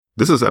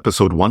This is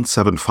episode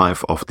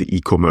 175 of the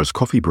Ecommerce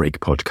Coffee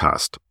Break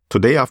podcast.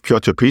 Today I have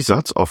Piotr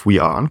Pisarz of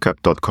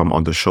weareuncapped.com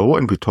on the show,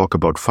 and we talk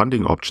about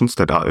funding options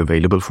that are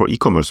available for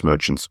e-commerce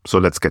merchants. So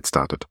let's get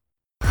started.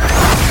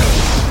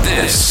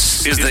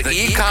 This is the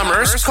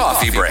Ecommerce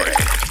Coffee Break,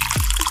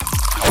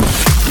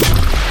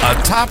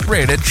 a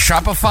top-rated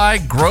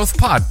Shopify growth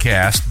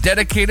podcast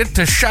dedicated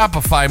to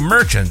Shopify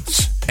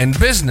merchants and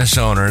business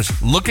owners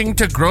looking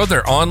to grow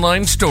their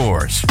online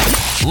stores.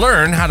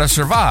 Learn how to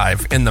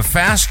survive in the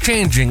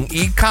fast-changing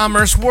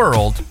e-commerce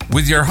world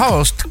with your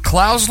host,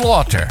 Klaus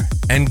Lauter,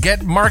 and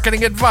get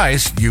marketing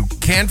advice you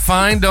can't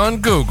find on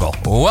Google.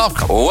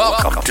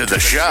 Welcome to the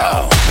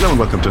show. Hello and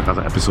welcome to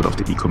another episode of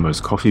the e-commerce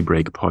coffee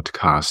break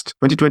podcast.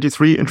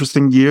 2023,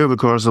 interesting year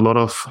because a lot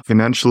of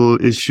financial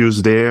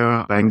issues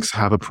there. Banks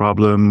have a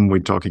problem. We're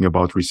talking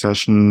about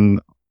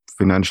recession.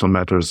 Financial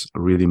matters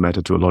really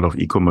matter to a lot of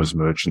e-commerce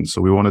merchants.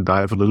 So we want to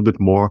dive a little bit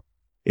more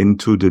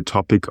into the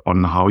topic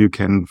on how you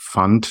can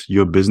fund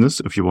your business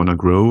if you want to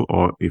grow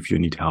or if you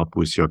need help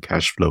with your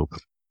cash flow.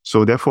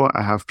 So therefore,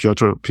 I have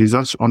Piotr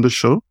Pisarz on the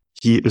show.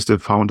 He is the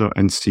founder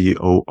and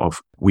CEO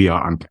of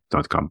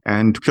weareuncapped.com.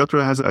 And Piotr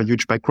has a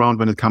huge background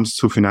when it comes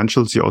to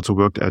financials. He also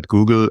worked at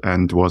Google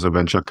and was a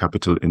venture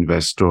capital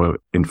investor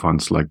in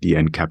funds like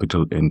DN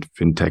Capital and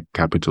FinTech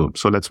Capital.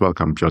 So let's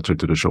welcome Piotr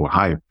to the show.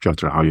 Hi,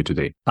 Piotr. How are you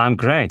today? I'm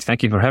great.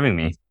 Thank you for having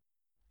me.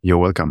 You're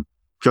welcome.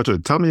 Piotr,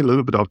 tell me a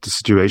little bit about the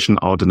situation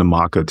out in the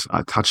market.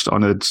 I touched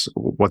on it.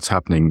 What's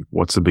happening?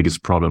 What's the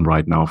biggest problem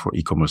right now for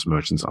e-commerce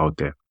merchants out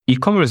there?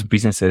 E-commerce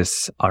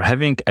businesses are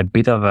having a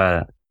bit of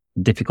a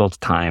difficult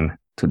time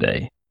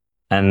today.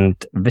 And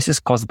this is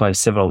caused by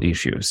several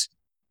issues.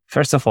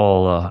 First of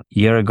all, a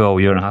year and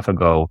a half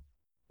ago,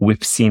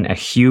 we've seen a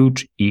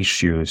huge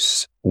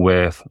issues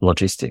with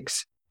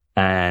logistics.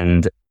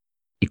 And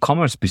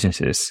e-commerce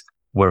businesses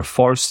were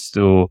forced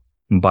to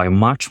buy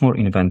much more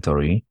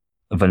inventory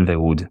than they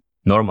would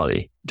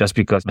normally, just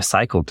because the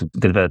cycle to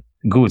get the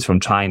goods from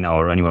China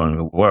or anywhere in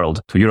the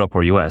world to Europe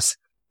or US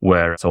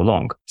were so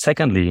long.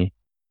 Secondly,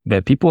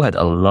 the people had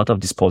a lot of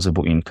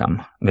disposable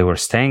income. They were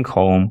staying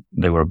home.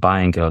 They were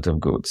buying a lot of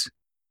goods.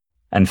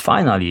 And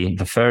finally,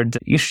 the third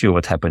issue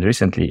what happened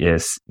recently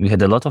is we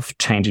had a lot of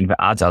change in the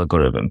ads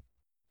algorithm.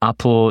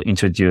 Apple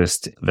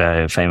introduced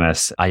the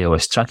famous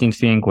iOS tracking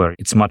thing where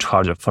it's much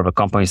harder for the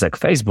companies like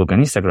Facebook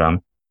and Instagram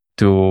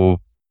to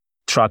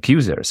track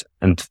users.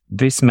 And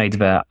this made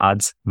the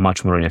ads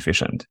much more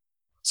inefficient.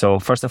 So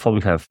first of all,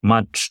 we have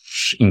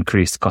much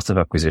increased cost of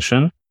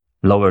acquisition,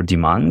 lower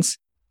demands,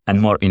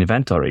 and more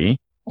inventory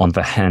on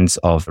the hands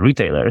of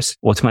retailers,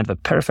 what meant the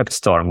perfect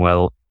storm.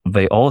 Well,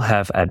 they all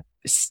have a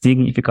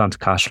significant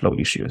cash flow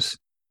issues.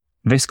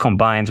 This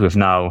combined with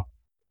now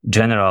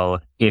general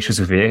issues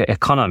with the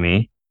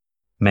economy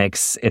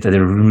makes it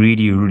a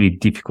really, really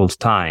difficult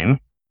time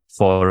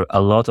for a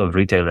lot of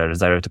retailers,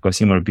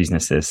 direct-to-consumer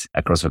businesses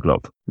across the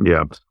globe.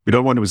 Yeah, we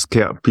don't want to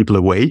scare people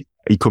away.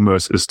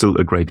 E-commerce is still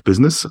a great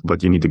business,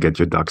 but you need to get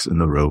your ducks in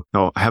a row.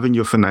 Now, having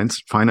your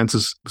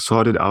finances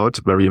sorted out,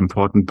 very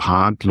important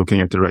part,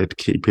 looking at the right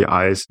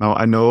KPIs. Now,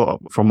 I know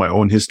from my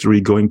own history,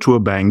 going to a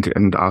bank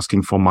and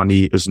asking for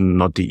money is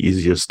not the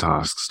easiest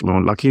task.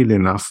 Luckily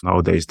enough,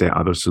 nowadays, there are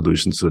other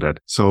solutions to that.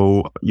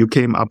 So you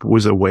came up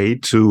with a way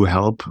to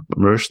help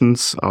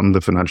merchants on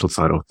the financial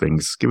side of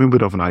things. Give me a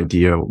bit of an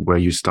idea where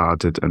you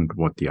started and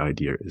what the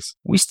idea is.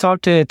 We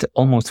started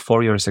almost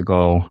 4 years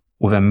ago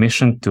with a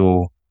mission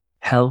to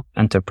help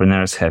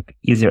entrepreneurs have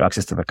easier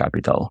access to the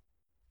capital.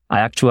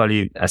 I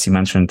actually, as you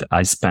mentioned,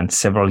 I spent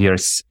several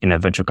years in a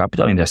venture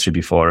capital industry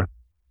before,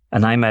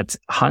 and I met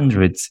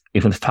hundreds,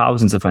 even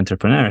thousands of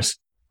entrepreneurs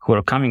who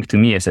are coming to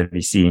me as a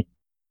VC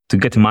to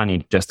get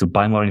money just to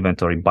buy more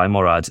inventory, buy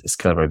more ads,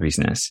 scale their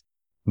business.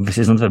 This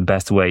is not the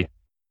best way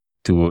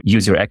to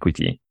use your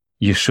equity.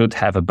 You should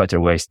have a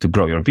better ways to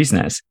grow your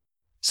business.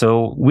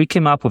 So we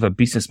came up with a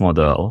business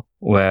model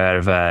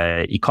where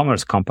the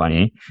e-commerce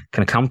company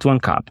can come to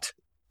Uncapped,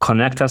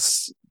 connect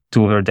us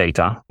to their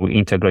data. We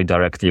integrate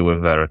directly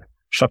with their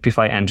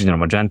Shopify engine or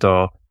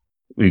Magento.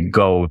 We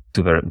go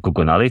to their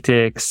Google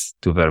Analytics,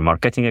 to their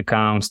marketing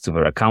accounts, to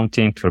their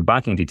accounting, to their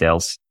banking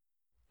details.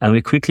 And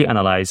we quickly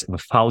analyze the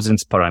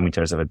thousands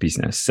parameters of a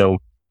business. So,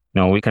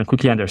 we can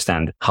quickly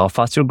understand how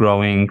fast you're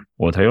growing,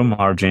 what are your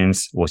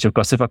margins, what's your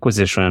cost of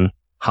acquisition,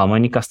 how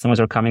many customers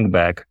are coming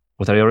back,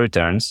 what are your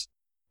returns.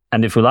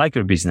 And if we like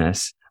your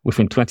business,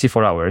 within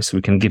 24 hours,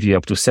 we can give you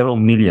up to several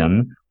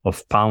million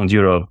of pound,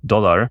 euro,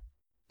 dollar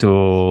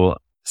to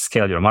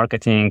scale your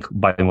marketing,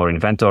 buy more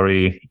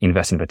inventory,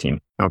 invest in the team.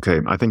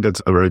 Okay. I think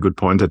that's a very good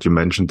point that you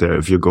mentioned there.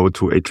 If you go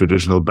to a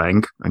traditional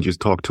bank and you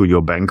talk to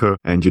your banker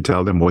and you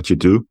tell them what you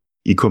do,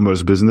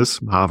 e-commerce business,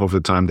 half of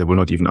the time they will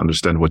not even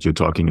understand what you're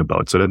talking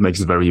about. So that makes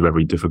it very,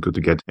 very difficult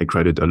to get a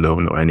credit, a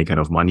loan, or any kind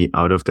of money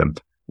out of them.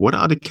 What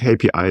are the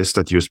KPIs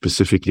that you're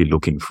specifically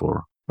looking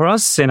for? For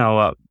us,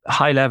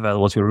 high level,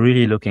 what we're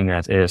really looking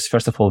at is,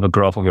 first of all, the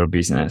growth of your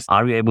business.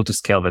 Are you able to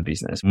scale the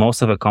business?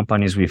 Most of the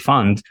companies we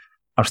fund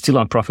are still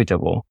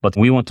unprofitable, but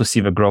we want to see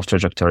the growth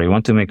trajectory. We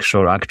want to make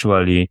sure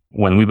actually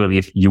when we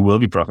believe you will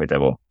be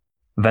profitable.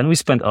 Then we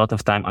spend a lot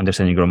of time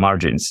understanding your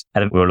margins.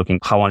 And we're looking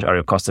how much are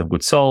your cost of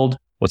goods sold,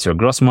 what's your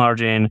gross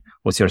margin,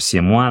 what's your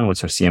CM1,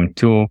 what's your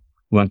CM2.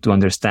 We want to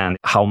understand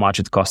how much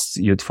it costs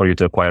you for you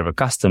to acquire a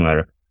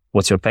customer,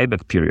 what's your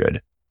payback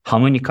period, how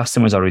many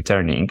customers are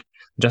returning,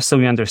 just so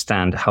we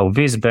understand how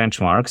these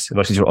benchmarks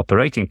versus your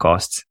operating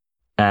costs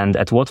and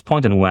at what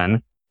point and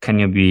when can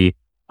you be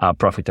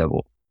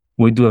profitable.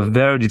 We do a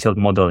very detailed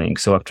modeling.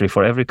 So actually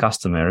for every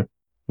customer,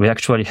 we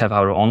actually have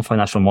our own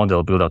financial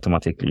model built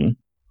automatically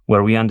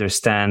where we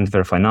understand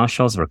their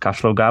financials, their cash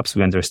flow gaps.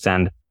 We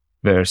understand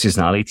their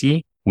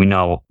seasonality. We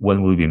know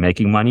when we'll be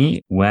making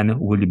money, when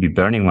will you be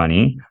burning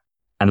money.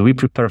 And we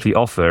prepare the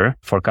offer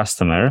for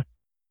customer,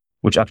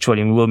 which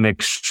actually will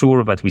make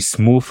sure that we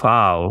smooth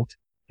out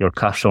your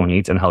cash flow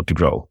needs and help you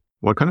grow.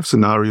 What kind of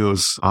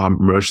scenarios are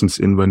merchants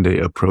in when they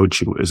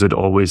approach you? Is it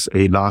always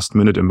a last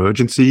minute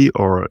emergency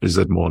or is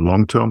it more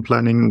long-term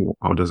planning?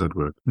 How does that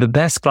work? The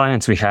best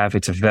clients we have,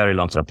 it's a very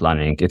long-term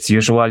planning. It's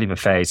usually the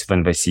phase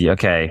when they see,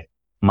 okay,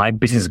 my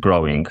business is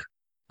growing.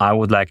 I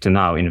would like to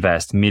now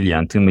invest $1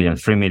 million, $2 million,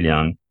 $3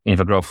 million in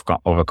the growth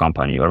of a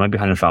company or maybe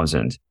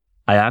 100,000.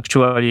 I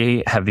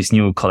actually have this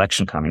new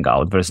collection coming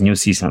out. There's a new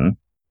season.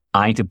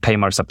 I need to pay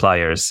my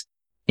suppliers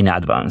in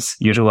advance.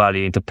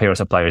 Usually to pay your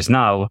suppliers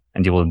now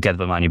and you will get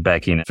the money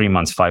back in 3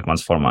 months, 5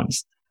 months, 4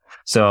 months.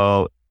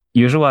 So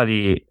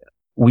usually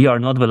we are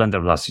not the lender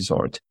of last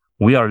resort.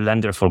 We are a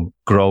lender for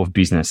growth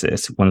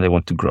businesses when they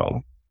want to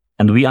grow.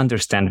 And we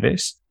understand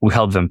this. We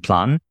help them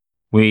plan.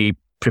 We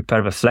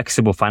prepare a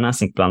flexible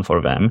financing plan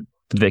for them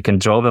that they can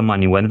draw the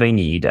money when they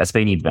need, as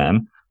they need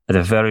them at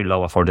a very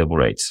low affordable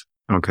rates.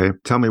 Okay.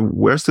 Tell me,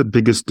 where's the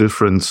biggest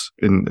difference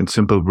in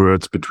simple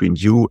words between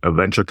you, a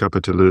venture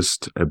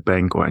capitalist, a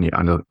bank, or any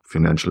other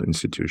financial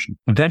institution?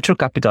 Venture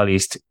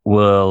capitalist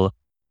will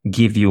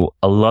give you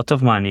a lot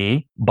of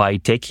money by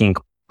taking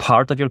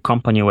part of your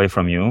company away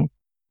from you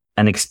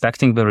and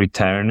expecting the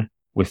return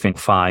within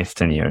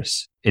 5-10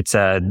 years. It's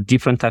a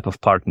different type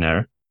of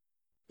partner,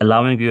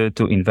 allowing you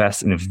to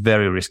invest in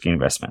very risky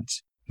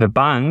investments. The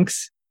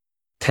banks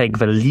take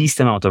the least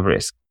amount of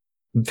risk.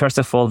 First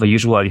of all, they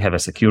usually have a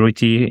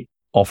security,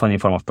 often in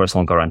form of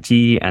personal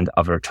guarantee and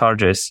other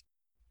charges.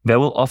 They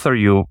will offer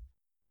you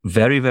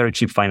very, very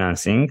cheap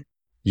financing,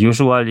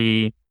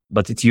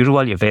 but it's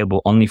usually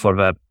available only for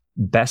the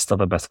best of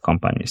the best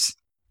companies.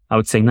 I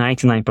would say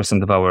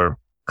 99% of our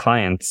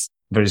clients,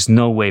 there is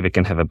no way they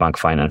can have a bank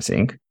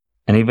financing.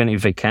 And even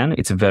if they can,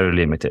 it's very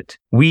limited.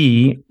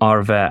 We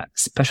are the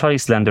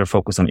specialist lender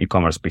focused on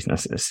e-commerce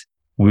businesses.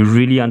 We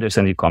really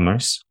understand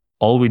e-commerce.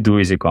 All we do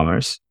is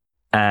e-commerce.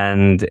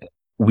 And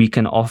we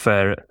can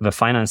offer the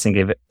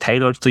financing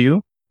tailored to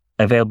you,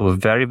 available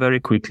very, very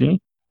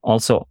quickly.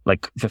 Also,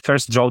 like the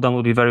first drawdown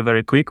will be very,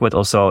 very quick, but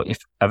also if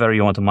ever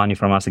you want money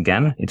from us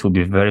again, it will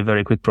be a very,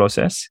 very quick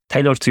process.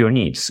 Tailored to your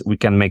needs, we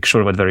can make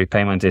sure that the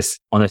repayment is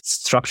on a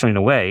structure in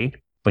a way,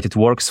 but it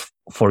works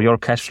for your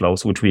cash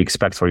flows, which we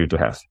expect for you to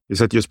have. You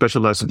said you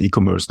specialize in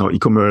e-commerce. Now,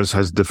 e-commerce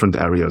has different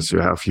areas. You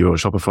have your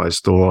Shopify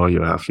store,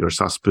 you have your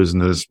SaaS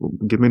business.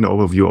 Give me an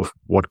overview of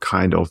what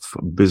kind of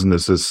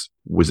businesses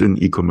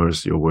within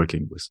e-commerce you're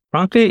working with.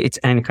 Frankly, it's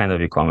any kind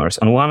of e-commerce.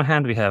 On one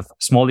hand, we have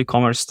small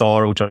e-commerce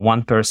store, which are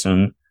one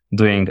person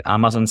doing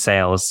Amazon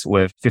sales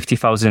with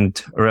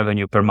 50,000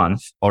 revenue per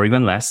month or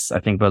even less. I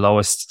think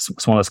the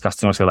smallest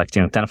customers are like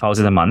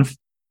 10,000 a month.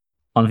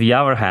 On the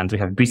other hand, we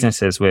have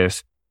businesses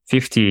with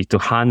 50 to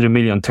 100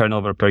 million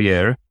turnover per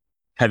year,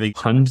 having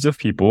hundreds of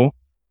people.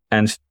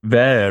 And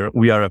there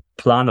we are a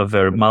plan of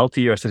their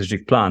multi-year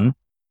strategic plan.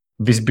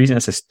 These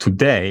businesses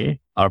today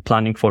are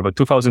planning for the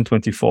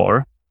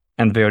 2024,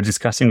 and they are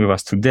discussing with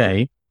us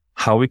today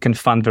how we can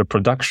fund their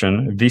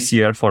production this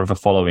year for the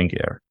following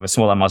year. The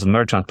small Amazon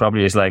merchant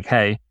probably is like,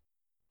 hey,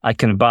 I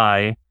can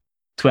buy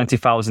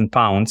 20,000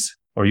 pounds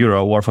or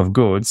euro worth of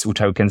goods,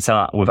 which I can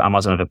sell with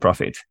Amazon at a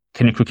profit.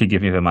 Can you quickly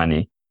give me the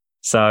money?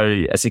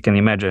 So as you can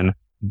imagine,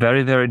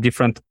 very, very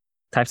different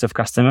types of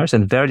customers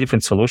and very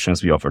different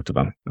solutions we offer to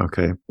them.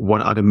 Okay.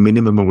 What are the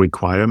minimum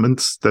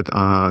requirements that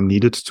are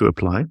needed to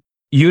apply?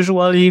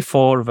 Usually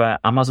for the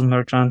Amazon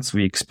merchants,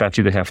 we expect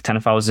you to have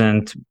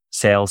 10,000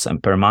 sales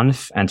per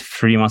month and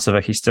 3 months of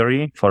a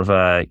history. For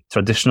the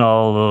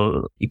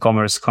traditional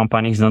e-commerce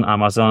companies,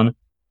 non-Amazon,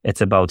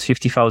 it's about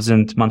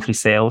 50,000 monthly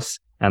sales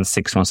and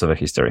 6 months of a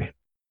history.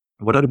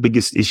 What are the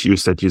biggest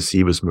issues that you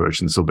see with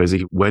merchants? So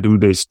basically, where do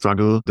they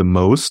struggle the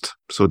most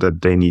so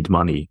that they need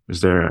money?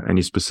 Is there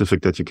any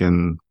specific points you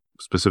can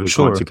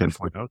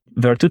point out?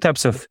 There are two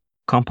types of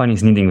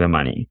companies needing the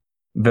money.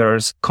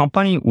 There's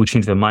company which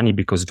needs the money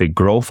because they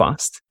grow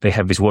fast. They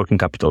have this working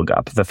capital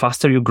gap. The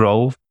faster you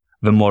grow,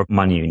 the more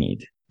money you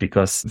need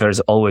because there's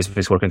always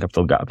this working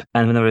capital gap.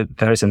 And then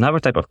there is another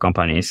type of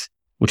companies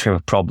which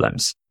have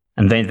problems.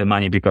 And they need the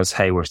money because,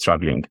 hey, we're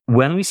struggling.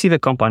 When we see the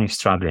company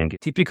struggling,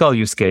 typical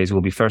use case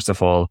will be, first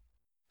of all,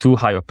 too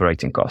high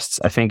operating costs.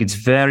 I think it's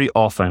very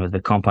often that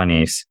the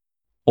companies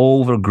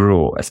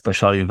overgrew,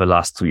 especially in the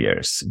last 2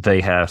 years.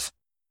 They have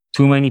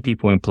too many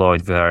people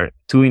employed. They're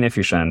too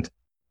inefficient.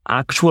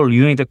 Actual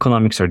unit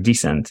economics are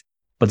decent,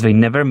 but they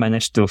never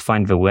managed to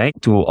find the way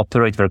to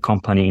operate their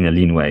company in a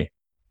lean way.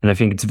 And I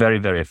think it's very,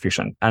 very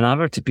efficient.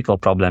 Another typical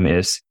problem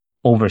is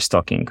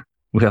overstocking.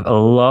 We have a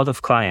lot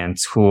of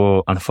clients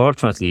who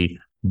unfortunately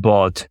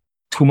bought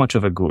too much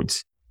of a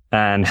goods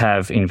and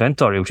have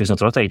inventory which is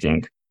not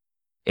rotating.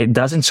 It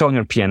doesn't show in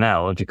your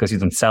P&L because you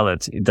don't sell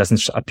it. It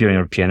doesn't appear in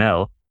your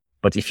P&L.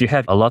 But if you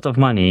have a lot of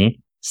money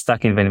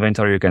stuck in the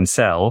inventory you can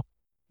sell,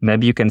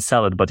 maybe you can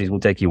sell it, but it will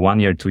take you 1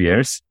 year, 2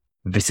 years.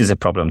 This is a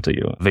problem to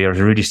you. They are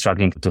really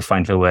struggling to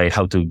find a way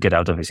how to get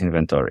out of this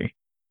inventory.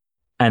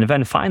 And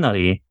then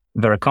finally,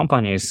 there are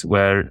companies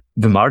where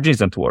the margins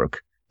don't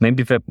work.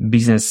 Maybe the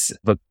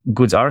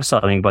goods are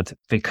selling, but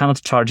they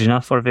cannot charge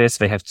enough for this.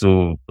 They have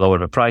to lower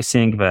the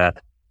pricing. The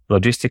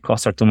logistic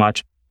costs are too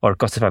much, or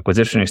cost of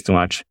acquisition is too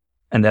much.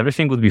 And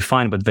everything would be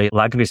fine, but they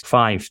lack this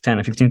 5, 10,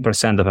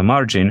 15% of a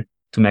margin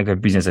to make their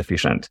business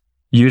efficient.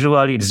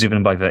 Usually it's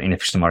driven by the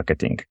inefficient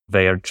marketing.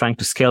 They are trying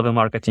to scale the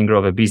marketing,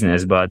 grow the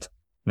business, but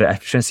the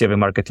efficiency of the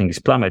marketing is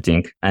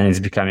plummeting and it's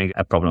becoming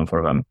a problem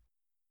for them.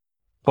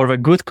 For the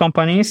good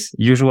companies,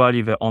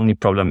 usually the only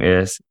problem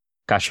is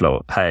cash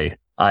flow. Hey,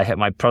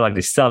 my product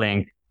is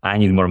selling. I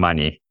need more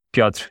money.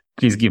 Piotr,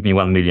 please give me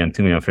 1 million,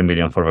 2 million, 3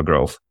 million for the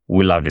growth.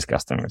 We love these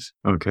customers.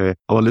 Okay.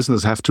 Our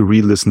listeners have to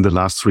re-listen the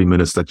last 3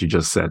 minutes that you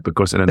just said,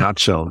 because in a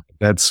nutshell,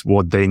 that's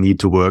what they need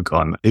to work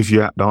on. If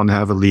you don't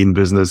have a lean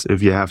business,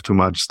 if you have too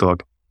much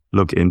stock,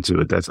 look into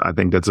it. I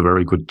think that's a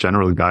very good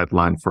general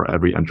guideline for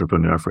every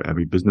entrepreneur, for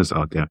every business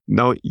out there.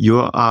 Now, you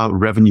are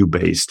revenue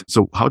based.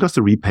 So how does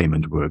the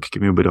repayment work?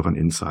 Give me a bit of an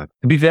insight.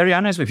 To be very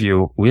honest with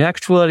you, we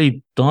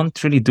actually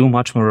don't really do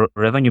much more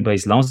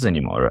revenue-based loans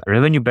anymore.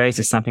 Revenue-based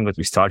is something that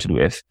we started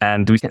with,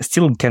 and we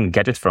still can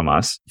get it from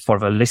us. For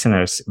the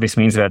listeners, this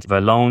means that the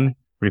loan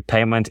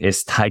repayment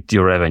is tied to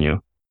your revenue.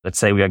 Let's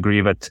say we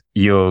agree that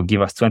you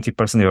give us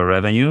 20% of your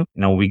revenue.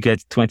 Now we get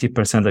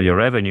 20% of your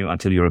revenue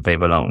until you repay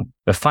the loan.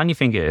 The funny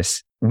thing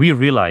is, we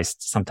realized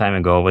some time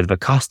ago that the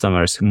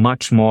customers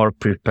much more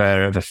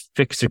prepare the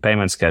fixed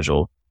repayment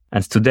schedule.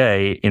 And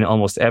today, in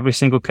almost every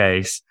single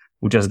case,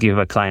 we just give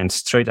a client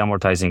straight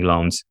amortizing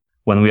loans.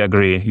 When we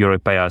agree, you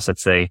repay us,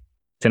 let's say,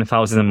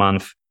 10,000 a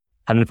month,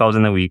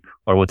 100,000 a week,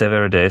 or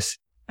whatever it is.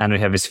 And we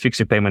have this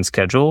fixed repayment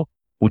schedule,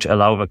 which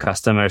allow the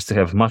customers to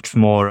have much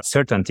more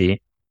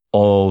certainty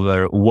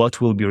over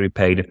what will be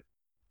repaid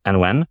and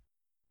when.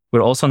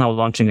 We're also now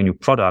launching a new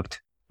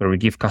product where we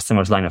give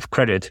customers line of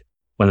credit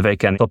when they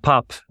can top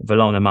up the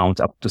loan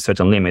amount up to a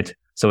certain limit.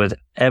 So at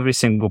every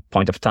single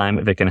point of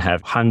time, they can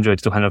have 100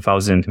 to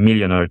 100,000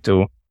 million or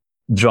two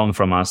drawn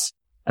from us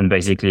and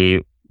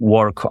basically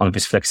work on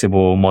this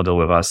flexible model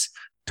with us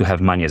to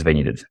have money as they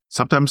need it.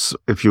 Sometimes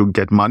if you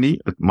get money,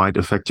 it might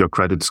affect your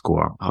credit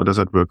score. How does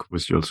that work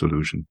with your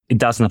solution? It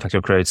doesn't affect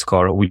your credit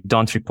score. We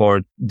don't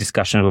report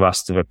discussion with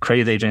us to the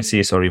credit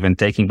agencies or even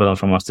taking the loan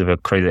from us to the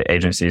credit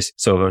agencies.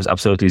 So there's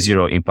absolutely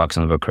zero impact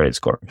on the credit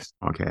score.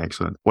 Okay,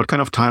 excellent. What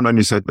kind of timeline?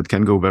 You said it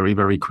can go very,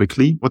 very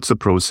quickly. What's the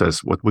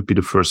process? What would be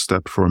the first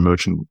step for a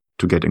merchant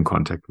to get in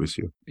contact with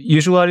you?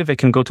 Usually they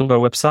can go to our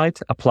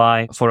website,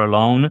 apply for a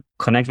loan,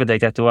 connect the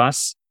data to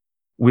us.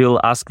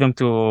 We'll ask them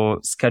to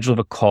schedule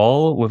the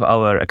call with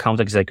our account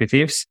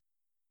executives,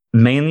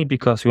 mainly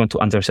because we want to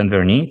understand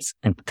their needs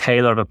and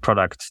tailor the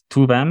product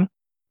to them.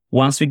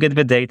 Once we get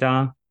the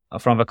data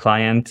from the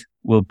client,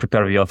 we'll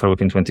prepare the offer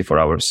within 24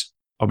 hours.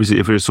 Obviously,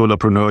 if you're a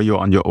solopreneur, you're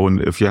on your own.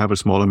 If you have a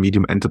small or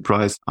medium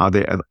enterprise, are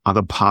there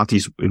other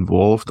parties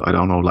involved? I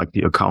don't know, like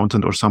the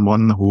accountant or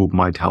someone who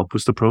might help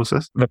with the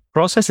process? The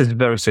process is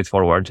very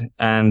straightforward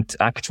and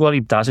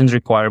actually doesn't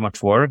require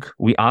much work.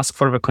 We ask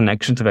for the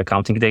connection to the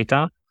accounting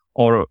data,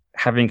 or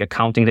having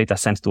accounting data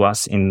sent to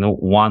us in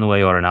one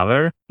way or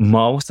another.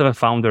 Most of the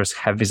founders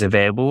have this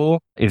available.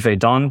 If they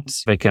don't,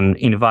 they can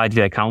invite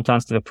the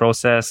accountants to the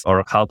process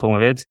or help them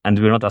with it. And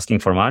we're not asking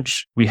for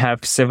much. We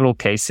have several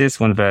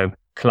cases when the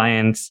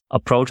clients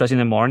approach us in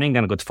the morning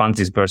and got funds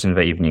disbursed in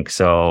the evening.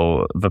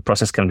 So the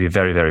process can be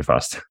very, very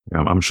fast. Yeah,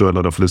 I'm sure a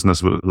lot of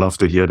listeners will love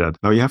to hear that.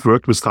 Now, you have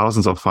worked with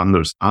thousands of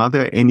funders. Are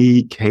there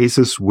any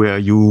cases where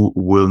you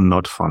will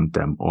not fund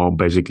them, or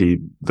basically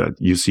that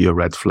you see a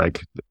red flag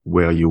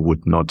where you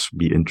would not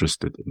be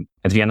interested in?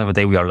 At the end of the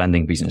day, we are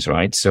lending business,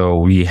 right? So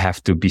we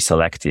have to be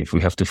selective.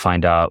 We have to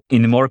find out.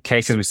 In more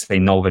cases, we say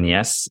no than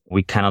yes.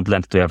 We cannot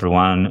lend to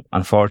everyone.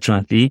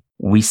 Unfortunately,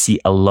 we see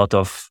a lot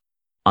of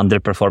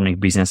underperforming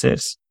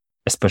businesses,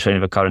 especially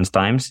in the current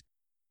times.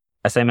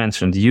 As I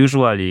mentioned,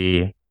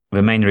 usually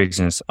the main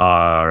reasons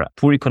are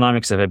poor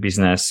economics of a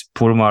business,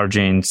 poor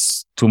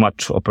margins, too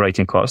much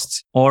operating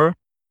costs, or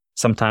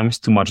sometimes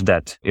too much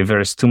debt. If there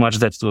is too much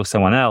debt to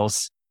someone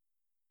else,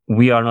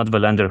 we are not the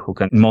lender who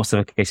can, in most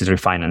of the cases,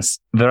 refinance.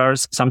 There are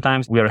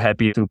sometimes we are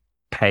happy to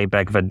pay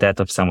back the debt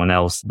of someone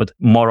else, but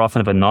more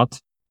often than not,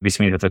 this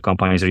means that the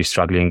company is really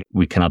struggling.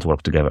 We cannot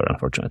work together,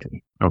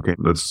 unfortunately. Okay,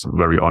 that's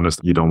very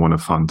honest. You don't want to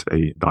fund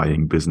a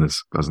dying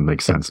business. Doesn't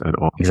make sense at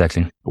all.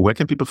 Exactly. Where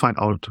can people find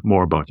out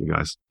more about you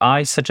guys?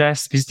 I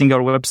suggest visiting our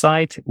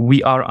website,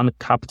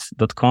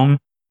 weareuncapped.com.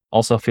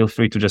 Also, feel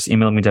free to just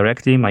email me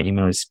directly. My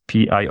email is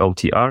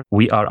Piotr,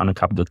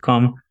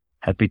 weareuncapped.com.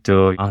 Happy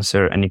to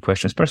answer any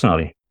questions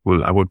personally.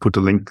 Well, I will put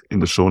a link in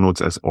the show notes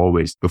as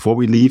always. Before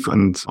we leave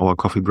and our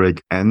coffee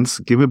break ends,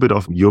 give a bit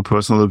of your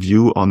personal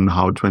view on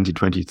how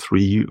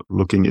 2023,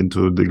 looking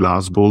into the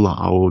glass bowl,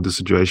 how the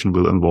situation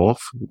will evolve.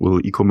 Will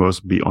e-commerce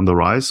be on the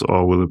rise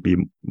or will it be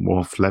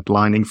more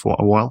flatlining for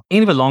a while?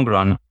 In the long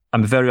run,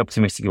 I'm very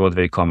optimistic about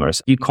the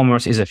e-commerce.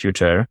 E-commerce is a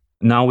future.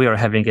 Now we are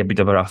having a bit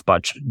of a rough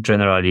patch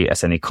generally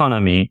as an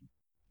economy.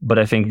 But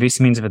I think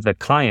this means that the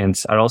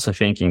clients are also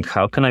thinking,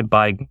 how can I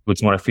buy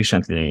goods more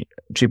efficiently,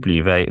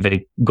 cheaply?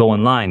 They go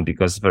online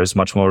because there's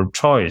much more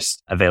choice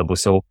available.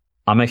 So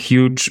I'm a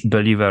huge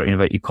believer in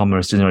the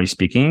e-commerce, generally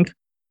speaking.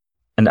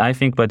 And I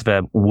think that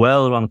the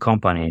well-run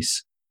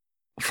companies,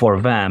 for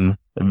them,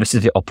 this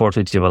is the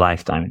opportunity of a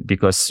lifetime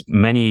because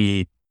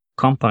many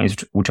companies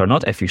which are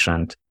not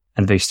efficient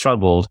and they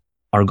struggled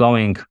are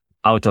going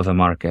out of the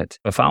market.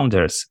 The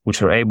founders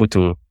which are able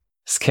to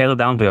scale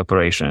down the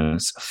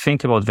operations,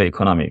 think about the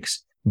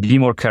economics, be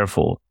more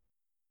careful.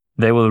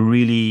 They will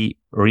really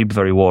reap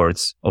the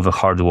rewards of the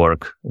hard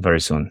work very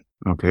soon.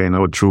 Okay,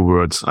 no, true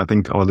words. I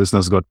think our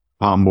listeners got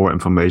far more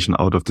information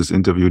out of this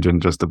interview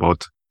than just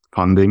about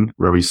funding.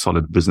 Very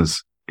solid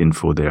business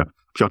info there.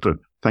 Piotr,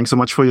 thanks so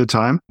much for your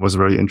time. It was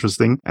very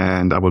interesting.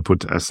 And I will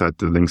put, as said,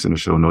 the links in the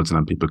show notes and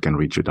then people can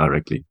reach you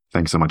directly.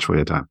 Thanks so much for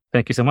your time.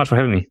 Thank you so much for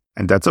having me.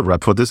 And that's a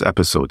wrap for this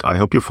episode. I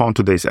hope you found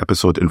today's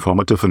episode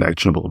informative and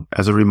actionable.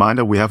 As a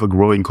reminder, we have a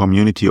growing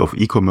community of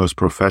e-commerce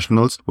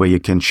professionals where you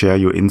can share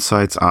your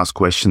insights, ask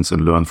questions,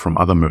 and learn from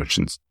other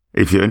merchants.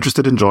 If you're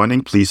interested in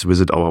joining, please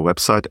visit our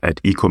website at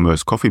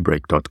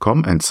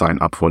ecommercecoffeebreak.com and sign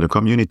up for the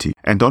community.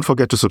 And don't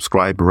forget to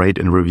subscribe, rate,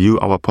 and review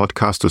our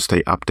podcast to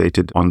stay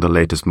updated on the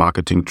latest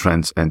marketing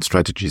trends and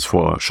strategies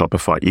for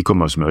Shopify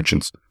e-commerce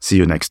merchants. See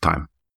you next time.